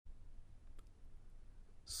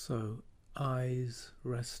So, eyes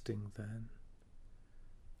resting then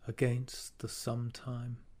against the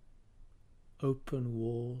sometime open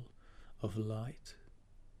wall of light,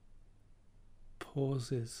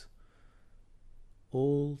 pauses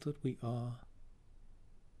all that we are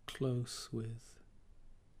close with.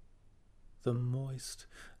 The moist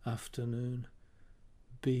afternoon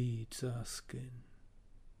beads our skin,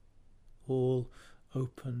 all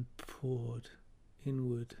open, poured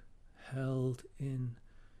inward, held in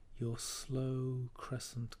your slow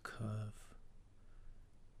crescent curve.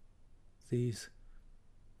 These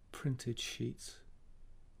printed sheets,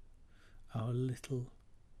 our little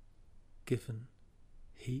given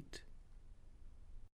heat,